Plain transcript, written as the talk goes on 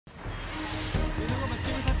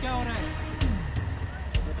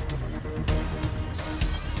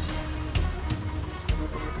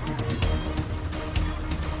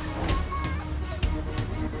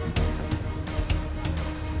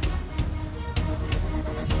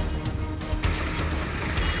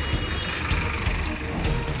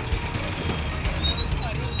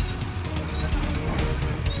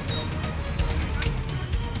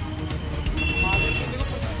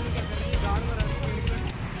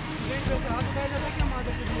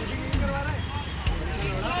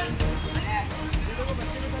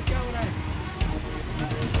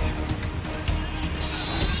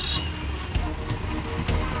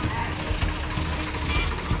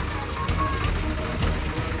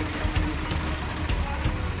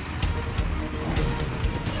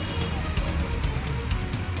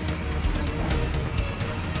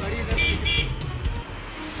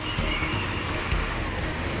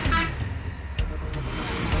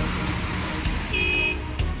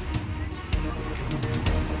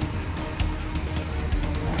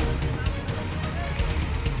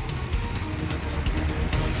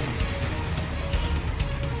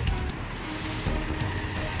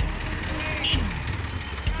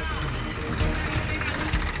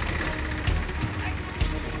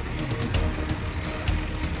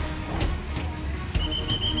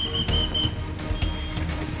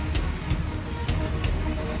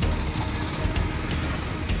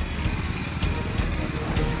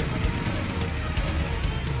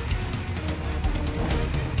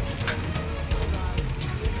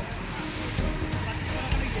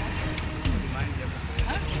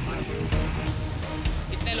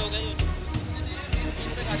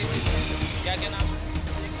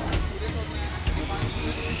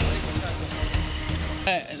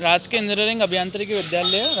राजकीय इंजीनियरिंग अभियांत्रिकी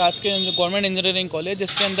विद्यालय, राजकीय गवर्नमेंट इंजीनियरिंग कॉलेज,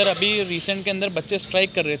 जिसके अंदर अभी रिसेंट के अंदर बच्चे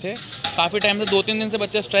स्ट्राइक कर रहे थे। काफ़ी टाइम से 2-3 दिन से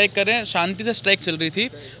बच्चे स्ट्राइक कर रहे हैं। शांति से स्ट्राइक चल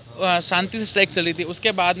रही थी।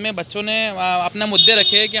 उसके बाद में बच्चों ने अपना मुद्दे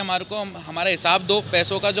रखे कि हमारा हिसाब दो,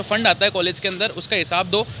 पैसों का जो फंड आता है कॉलेज के अंदर उसका हिसाब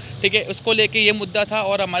दो, ठीक है। उसको लेके ये मुद्दा था।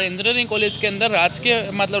 और हमारे इंजीनियरिंग कॉलेज के अंदर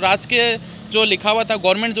राजकीय जो लिखा हुआ था,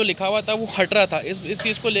 गवर्नमेंट जो लिखा हुआ था वो हट रहा था। इस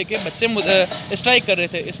चीज़ को लेके बच्चे स्ट्राइक कर रहे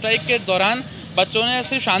थे। स्ट्राइक के दौरान बच्चों ने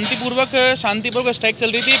सिर्फ शांतिपूर्वक स्ट्राइक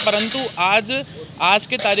चल रही थी, परंतु आज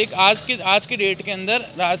की डेट के अंदर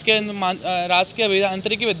राजकीय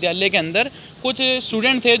अभियांत्रिकी विद्यालय के अंदर कुछ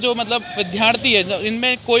स्टूडेंट थे जो मतलब विद्यार्थी है,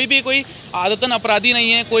 इनमें कोई आदतन अपराधी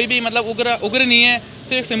नहीं है, कोई भी मतलब उग्र नहीं है,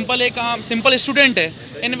 सिर्फ सिंपल स्टूडेंट है।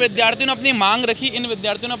 इन विद्यार्थियों ने अपनी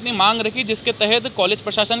मांग रखी जिसके तहत कॉलेज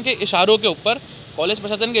प्रशासन के इशारों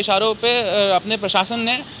पे अपने प्रशासन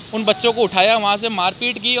ने उन बच्चों को उठाया, वहाँ से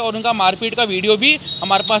मारपीट की और उनका मारपीट का वीडियो भी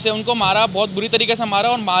हमारे पास है। उनको मारा, बहुत बुरी तरीके से मारा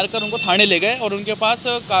और मारकर उनको थाने ले गए और उनके पास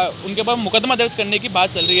मुकदमा दर्ज करने की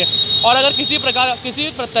बात चल रही है। और अगर किसी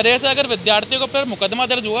तरह से अगर विद्यार्थियों के ऊपर मुकदमा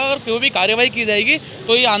दर्ज हुआ, अगर कोई भी कार्रवाई की जाएगी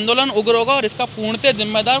तो ये आंदोलन उग्र होगा और इसका पूर्णतः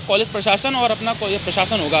जिम्मेदार कॉलेज प्रशासन और अपना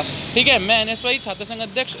प्रशासन होगा, ठीक है। मैं NSY छात्र संघ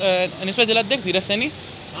अध्यक्ष, NSY जिलाध्यक्ष धीरज सैनी।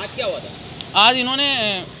 आज क्या हुआ था? आज इन्होंने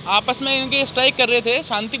आपस में इनके स्ट्राइक कर रहे थे,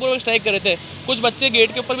 शांतिपूर्वक स्ट्राइक कर रहे थे। कुछ बच्चे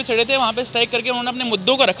गेट के ऊपर भी चढ़े थे, वहाँ पे स्ट्राइक करके उन्होंने अपने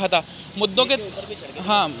मुद्दों को रखा था। मुद्दों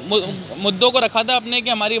को रखा था अपने कि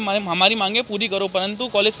हमारी मांगे पूरी करो, परंतु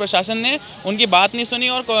कॉलेज प्रशासन ने उनकी बात नहीं सुनी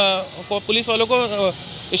और पुलिस वालों को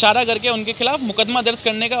इशारा करके उनके खिलाफ मुकदमा दर्ज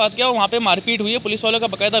करने का बात किया। वहाँ पे मारपीट हुई है, पुलिस वालों का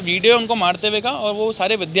बाकायदा वीडियो उनको मारते हुए का। और वो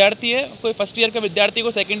सारे विद्यार्थी है, कोई फर्स्ट ईयर के विद्यार्थी,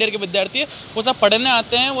 कोई सेकंड ईयर के विद्यार्थी है, वो सब पढ़ने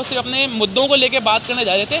आते हैं। वो सिर्फ अपने मुद्दों को लेकर बात करने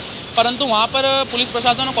जा रहे थे, परंतु वहाँ पर पुलिस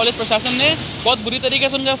प्रशासन और कॉलेज प्रशासन ने बहुत बुरी तरीके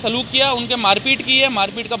से उनका सलूक किया, उनके मारपीट की है।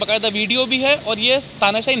 मारपीट का बाकायदा वीडियो भी है और ये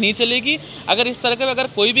तानाशाही नहीं चलेगी। अगर इस तरह के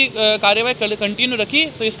कोई भी कार्रवाई कंटिन्यू रखी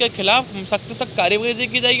तो इसके खिलाफ सख्त से सख्त कार्रवाई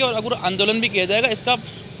की जाएगी और अगर आंदोलन भी किया जाएगा। इसका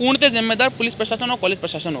पूर्णतः जिम्मेदार पुलिस प्रशासन और कॉलेज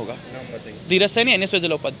प्रशासन होगा। धीरज सैनी, NSY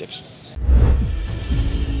जिला उपाध्यक्ष।